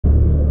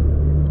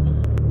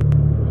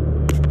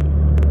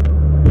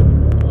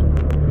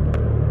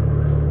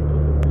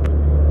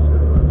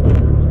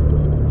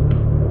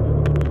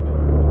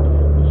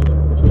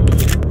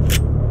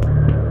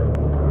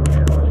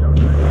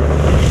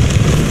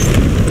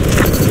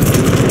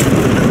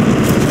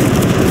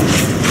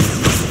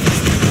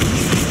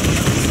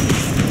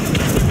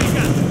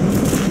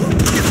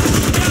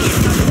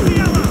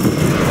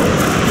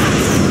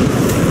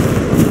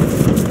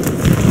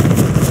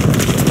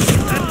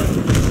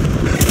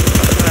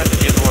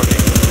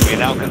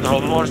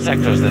control more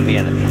sectors than the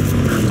enemy.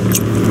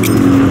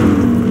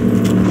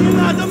 Не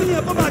надо мне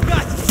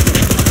помогать!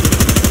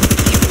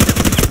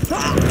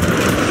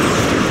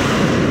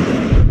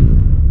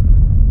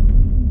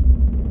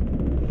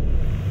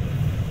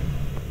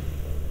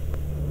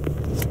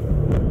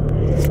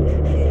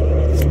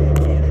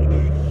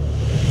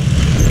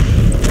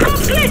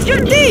 Complete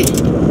your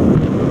teeth!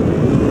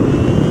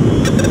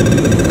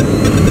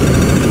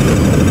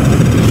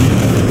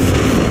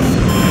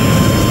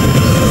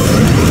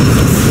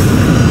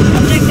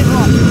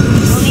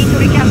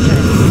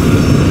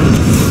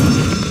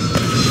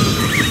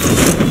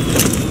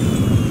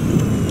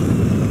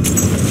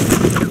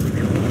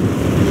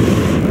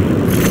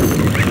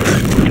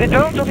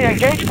 Return to the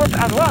engagement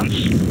at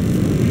once.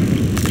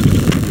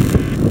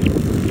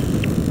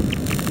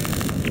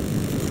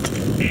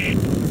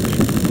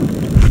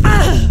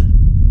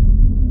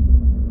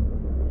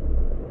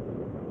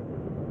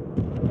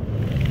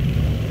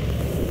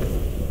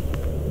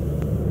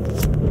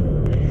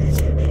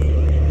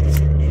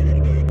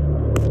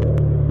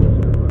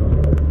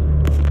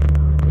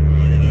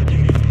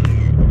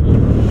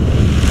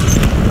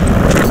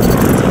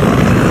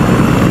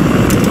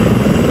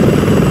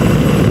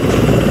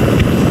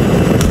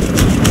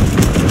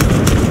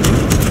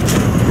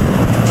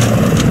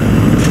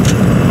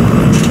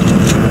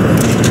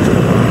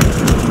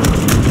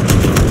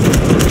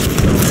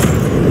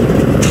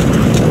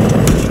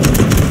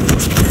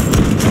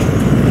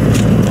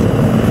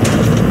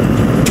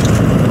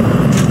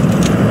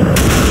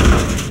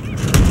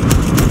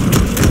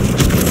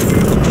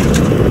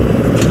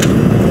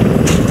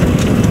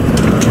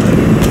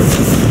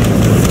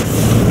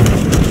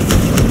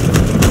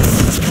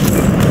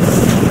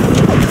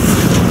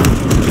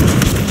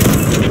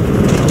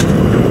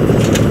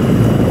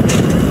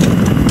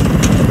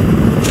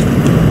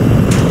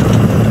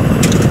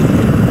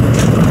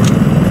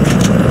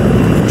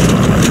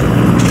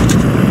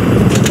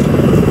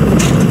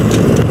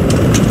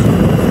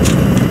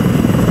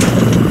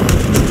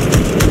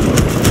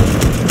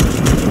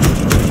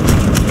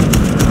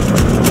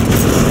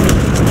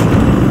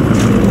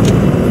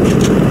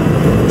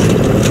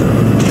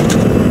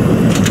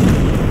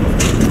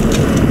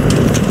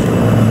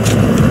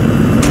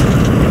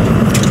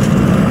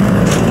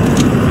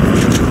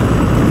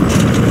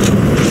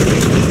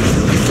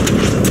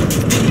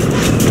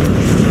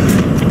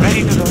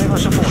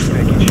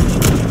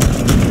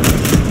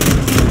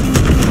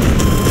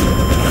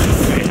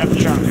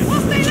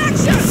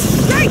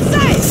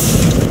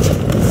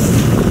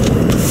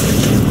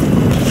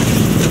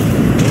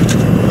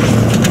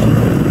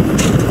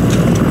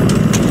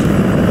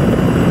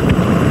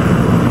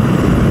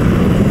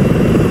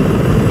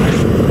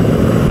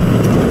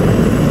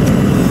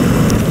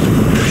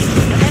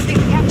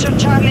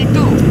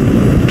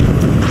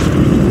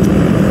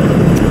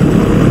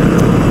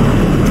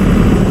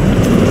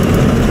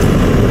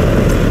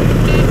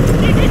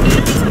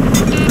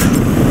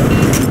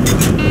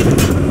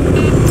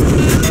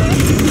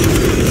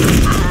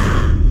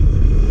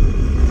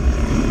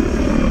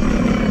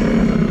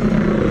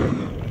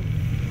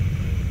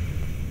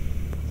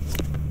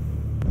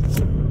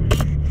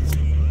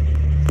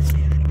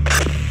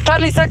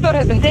 Charlie sector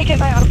has been taken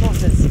by our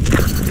forces.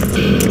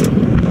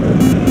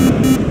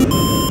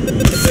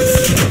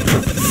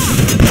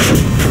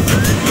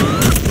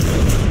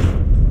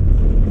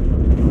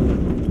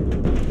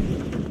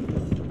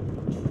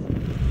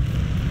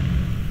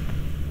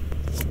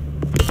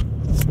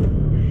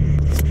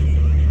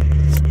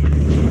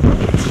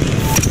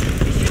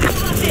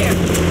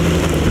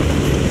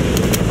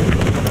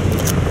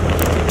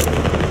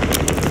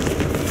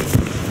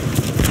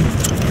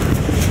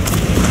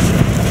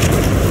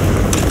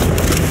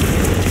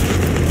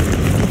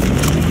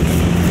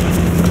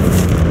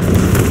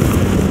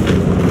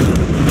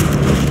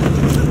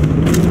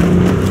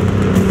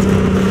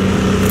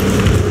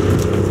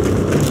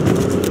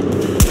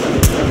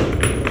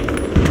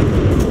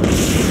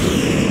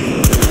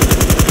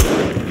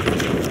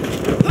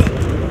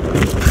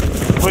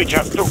 We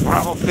just took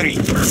Bravo 3.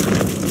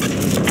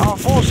 Our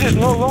forces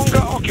no longer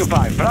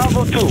occupy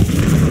Bravo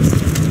 2.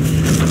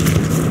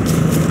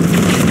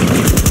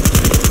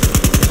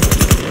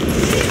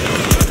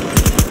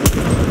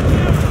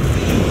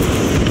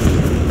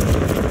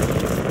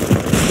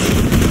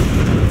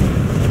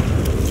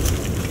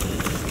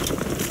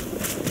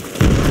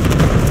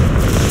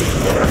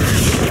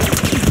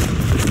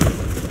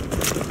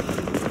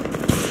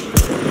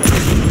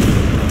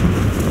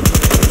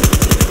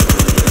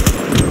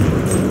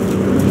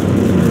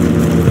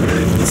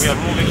 We are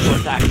moving to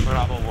attack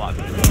Bravo 1.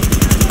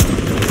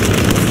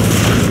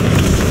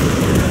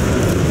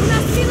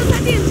 Нас минус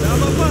один!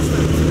 Там опасно!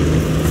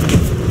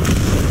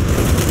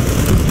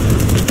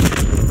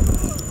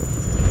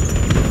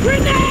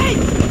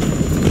 Grenade!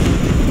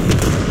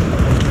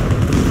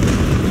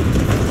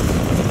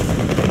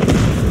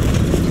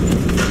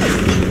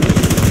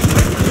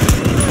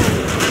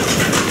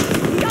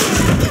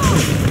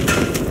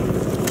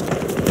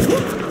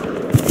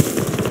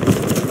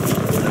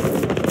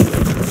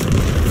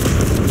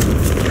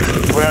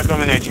 are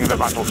dominating the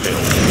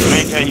battlefield.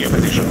 Maintain your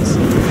positions.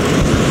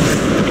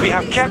 We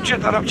have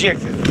captured an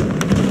objective.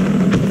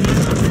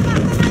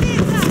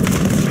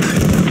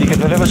 We can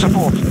deliver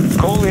support.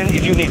 Call in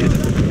if you need it.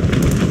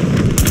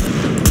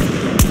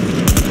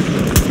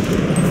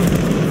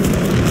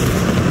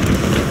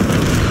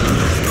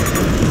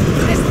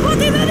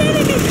 Spotted an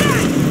enemy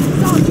tank!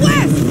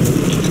 Southwest!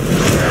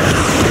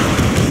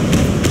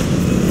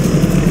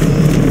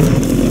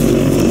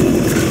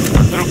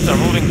 Our troops are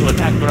moving to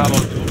attack Bravo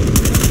 2.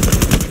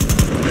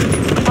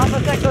 Alpha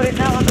sector is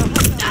now under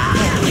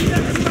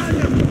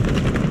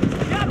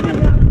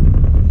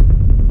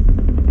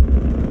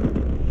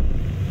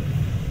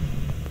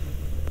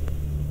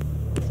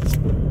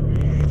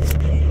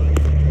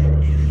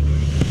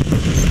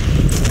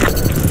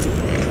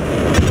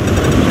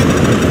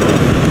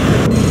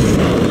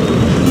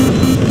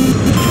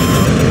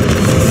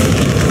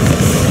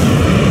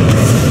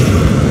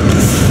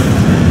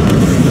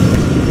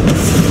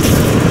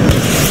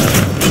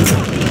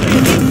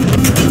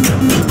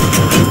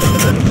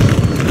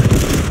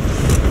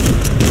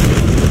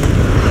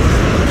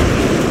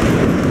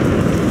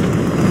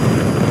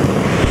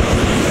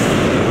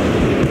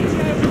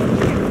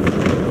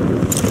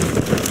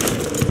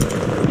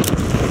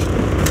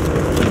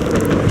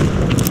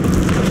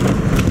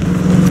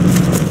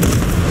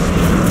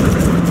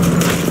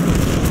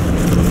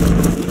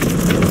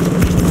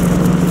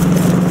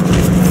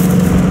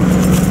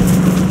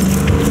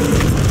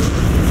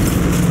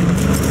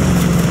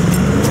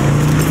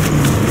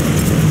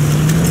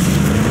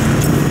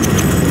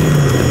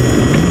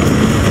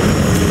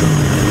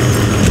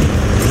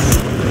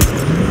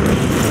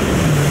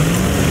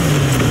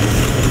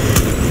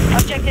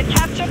objective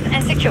captured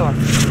and secure.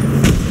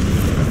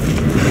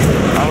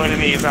 Our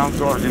enemy is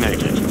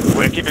uncoordinated.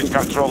 We're keeping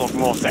control of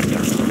more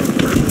sectors.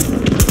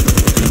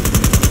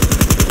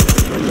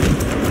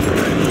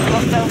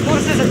 Hostile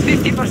forces at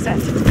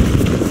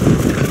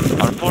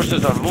 50%. Our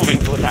forces are moving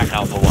to attack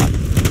Alpha 1.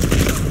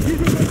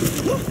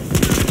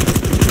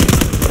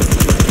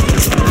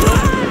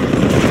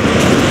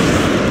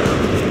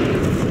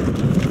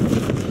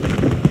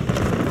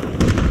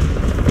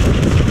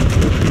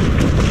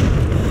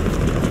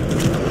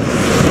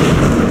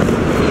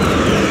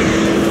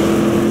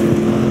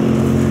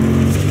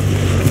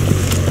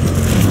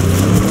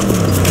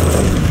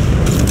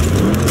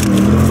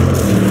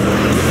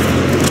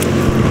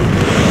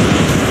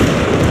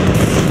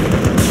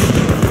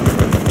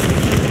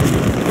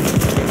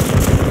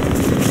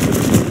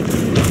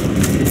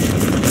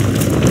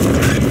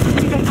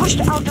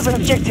 Out of an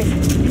objective.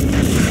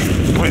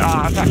 We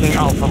are attacking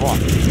Alpha 1.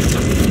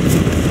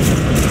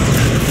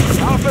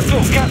 Alpha 2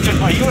 captured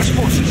by US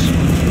forces.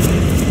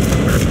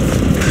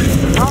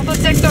 Alpha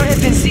sector has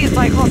been seized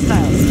by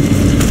hostiles.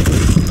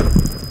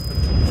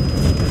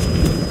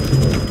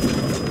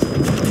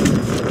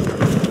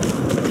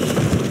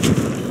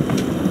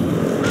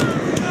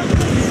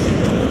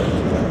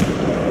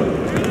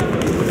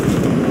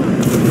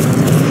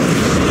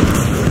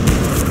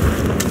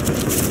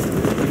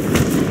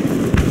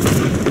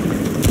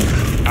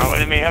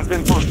 Has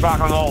been pushed back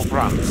on all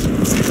fronts.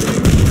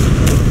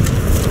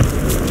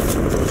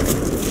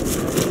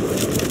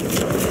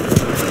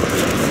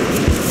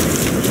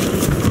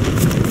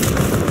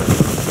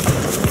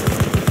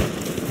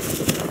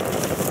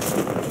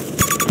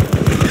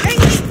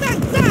 English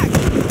tank back!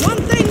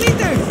 110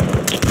 meters!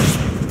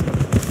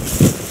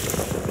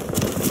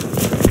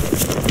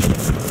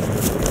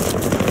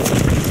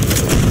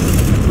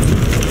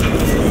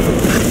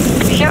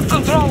 We have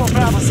control of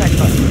Bravo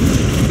sector.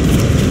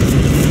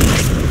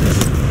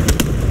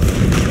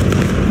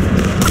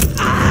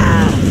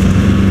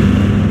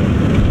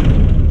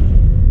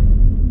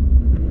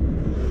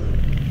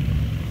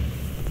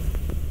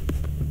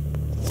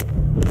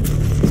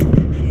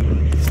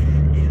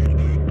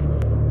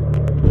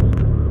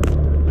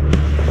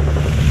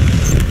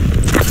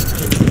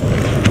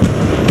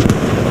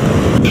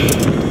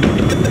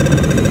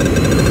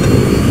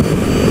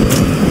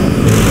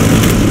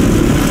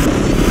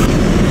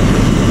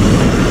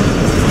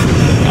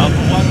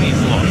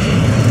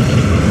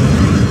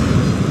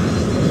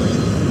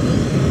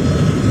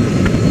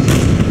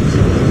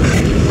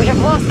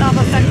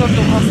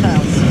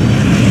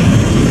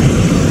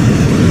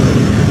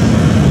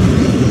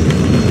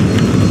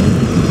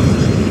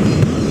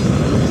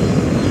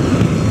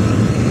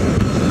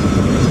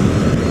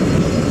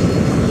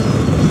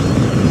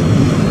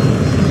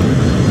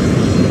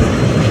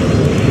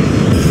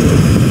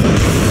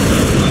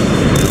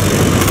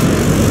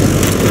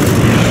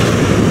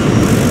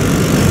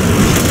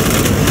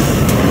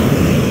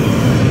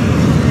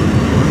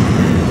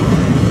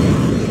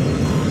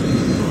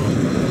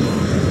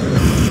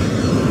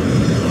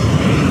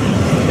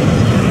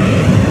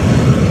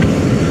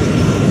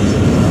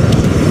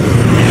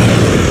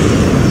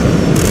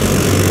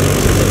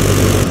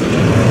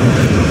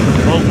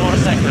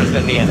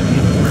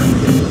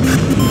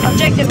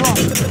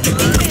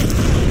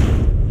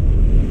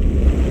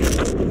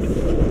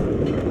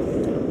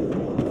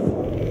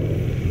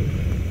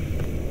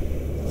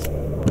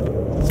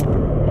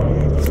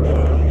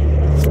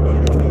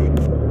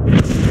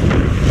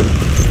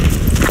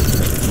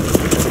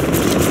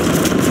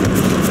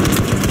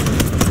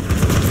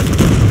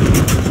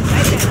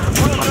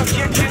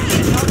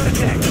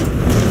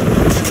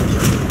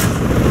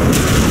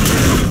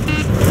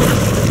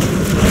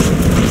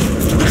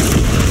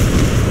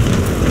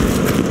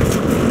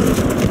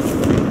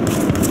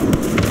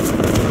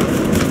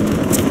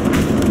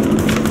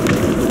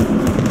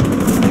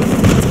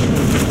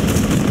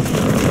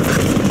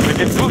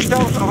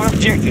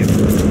 objective.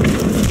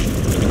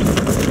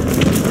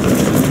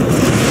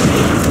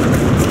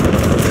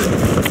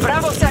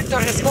 Bravo sector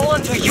has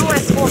fallen to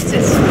U.S.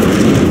 forces.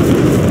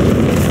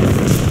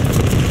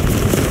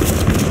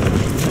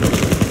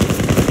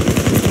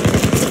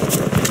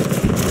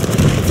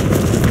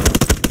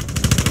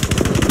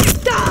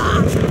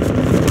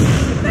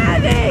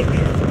 Medic!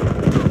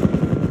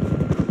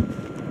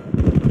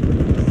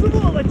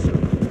 Сволочь!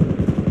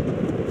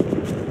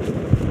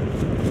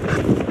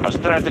 Our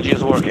strategy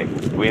is working.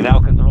 We now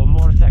control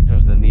more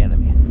sectors than the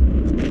enemy.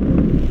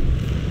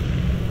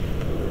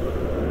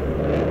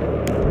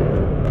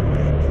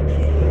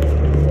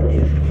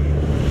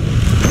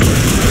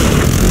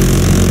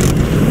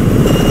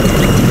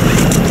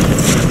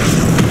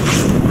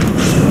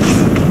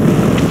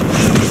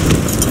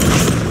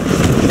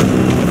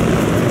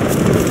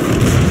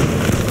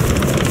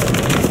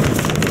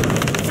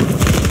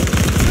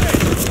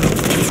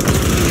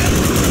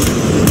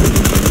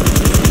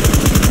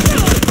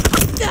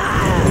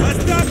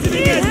 Оставьте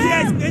меня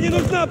здесь! Мне не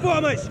нужна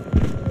помощь!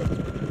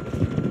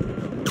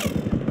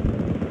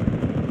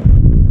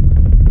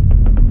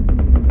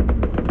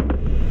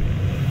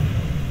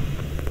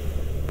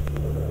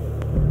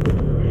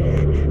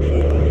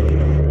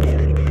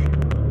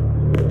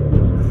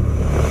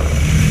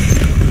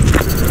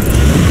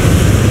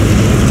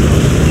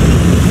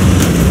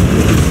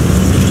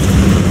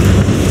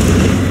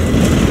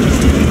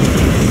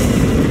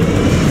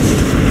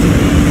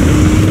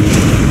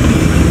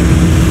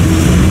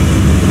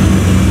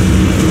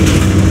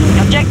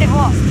 Objective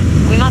lost.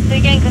 We must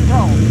regain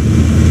control.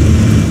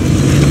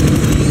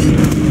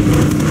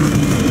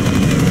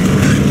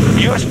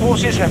 U.S.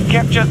 forces have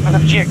captured an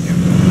objective.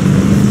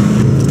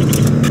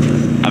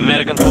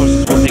 American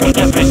forces will take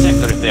every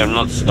sector if they are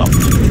not stopped.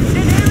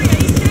 That area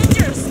is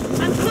dangerous!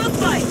 I'm close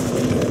by!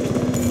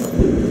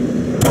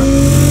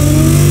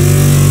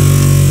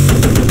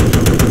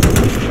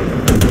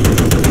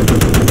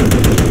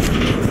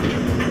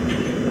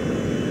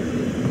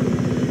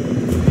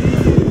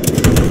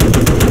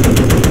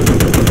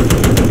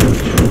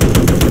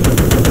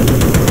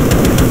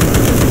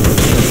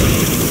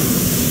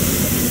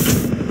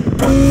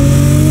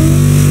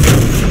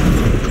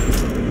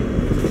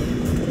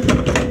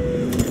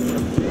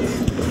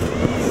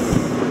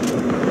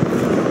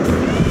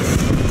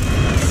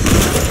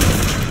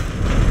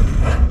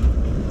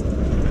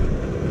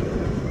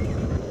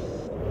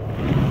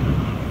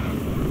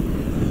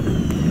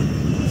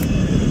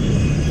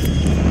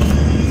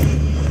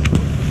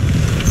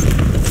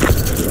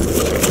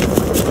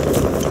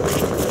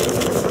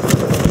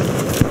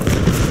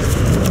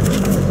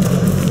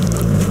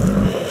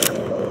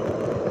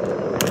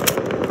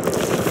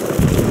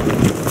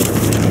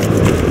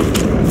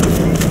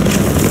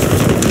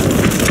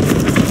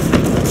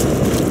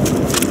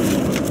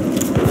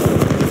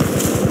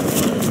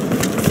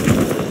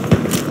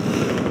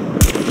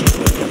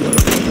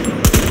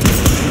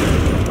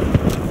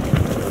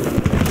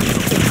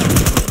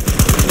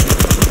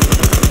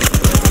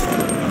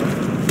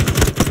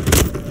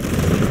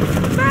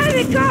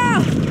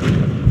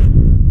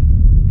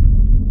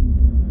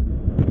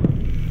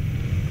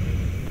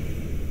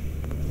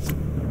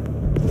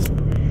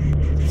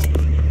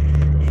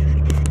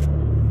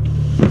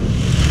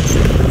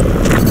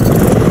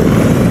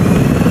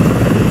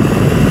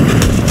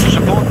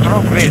 Support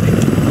drop ready.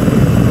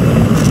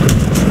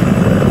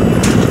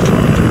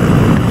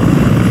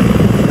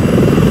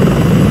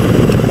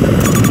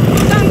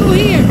 Tango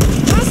here!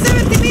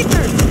 170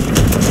 meters!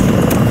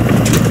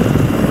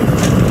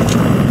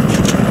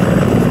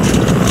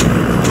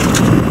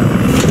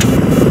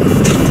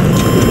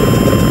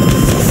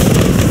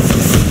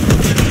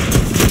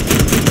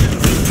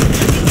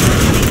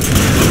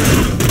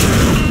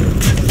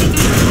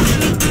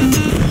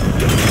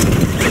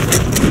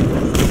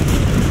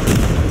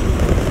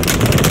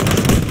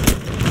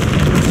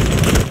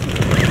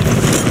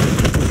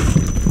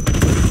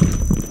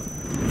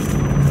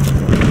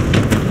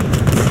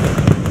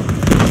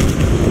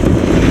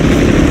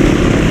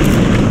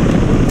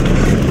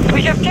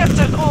 We have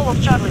captured all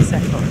of Charlie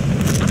sector.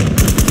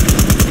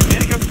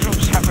 American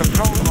troops have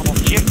control of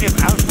objective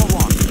Alpha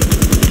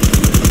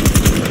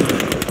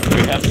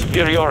 1. We have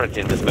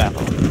superiority in this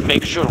battle.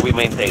 Make sure we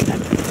maintain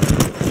it.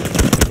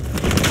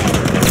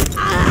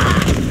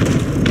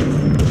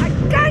 I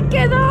can't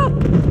get up!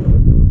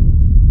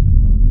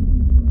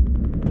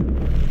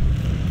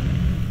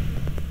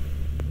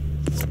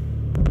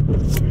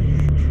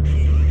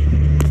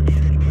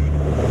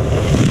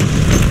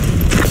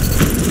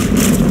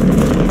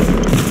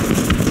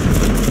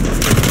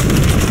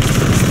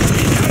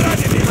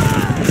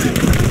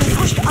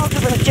 Pushed out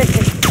of an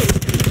objective.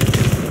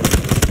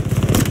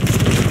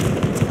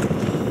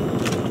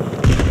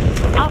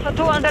 Alpha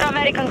 2 under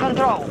American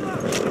control.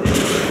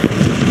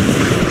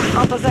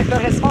 Alpha sector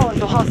has fallen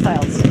to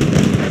hostiles.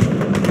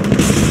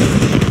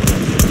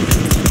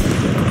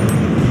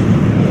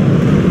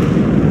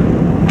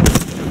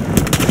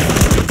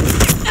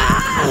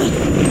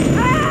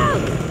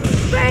 Help!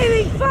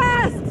 Failing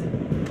fast!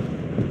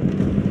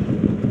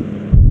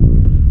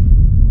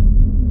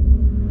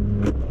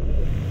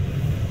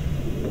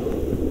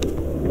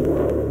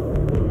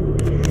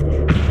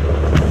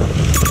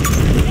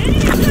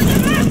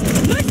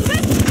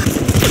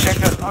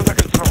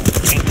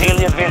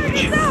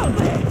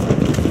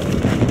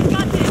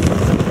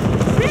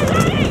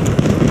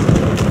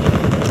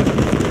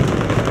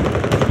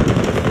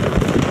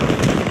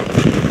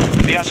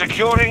 are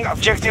securing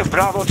objective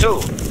Bravo 2.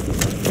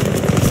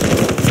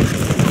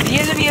 The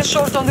enemy is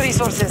short on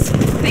resources.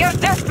 They are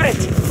desperate.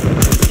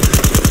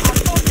 Our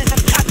forces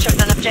have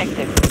captured an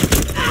objective.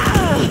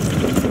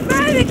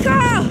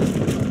 Medical!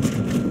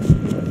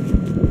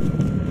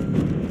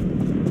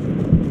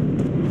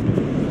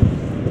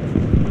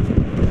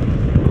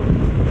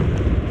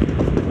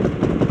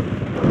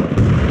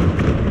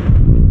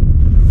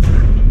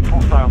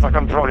 Hostiles are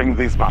controlling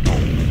this battle.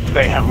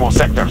 They have more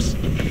sectors.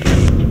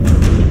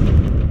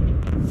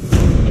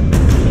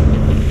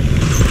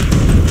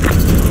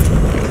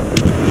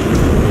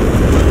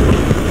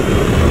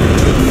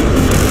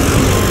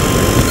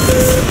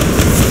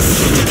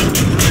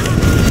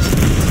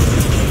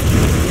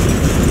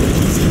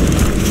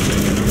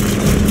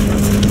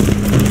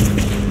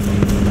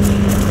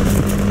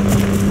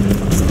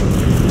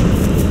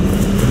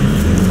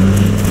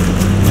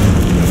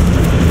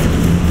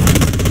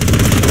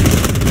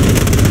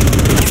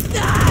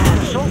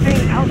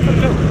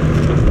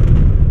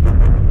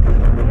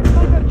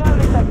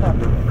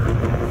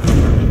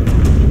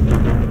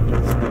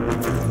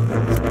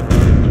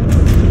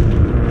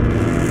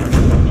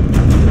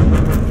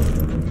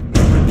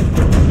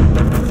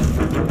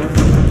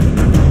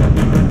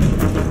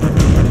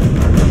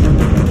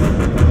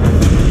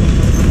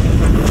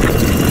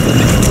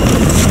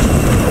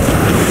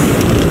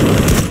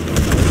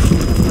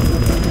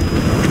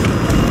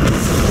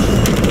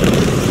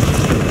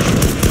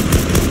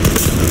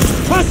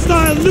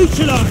 Hostile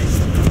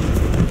neutralized!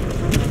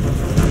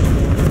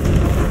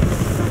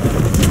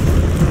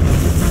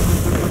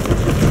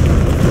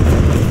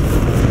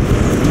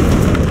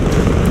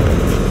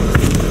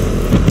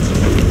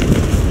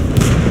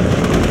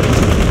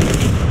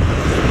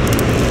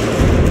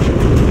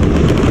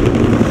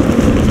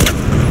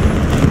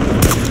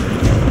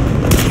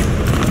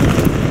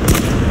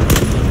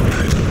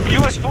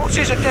 US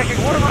forces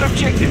attacking one of our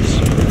objectives.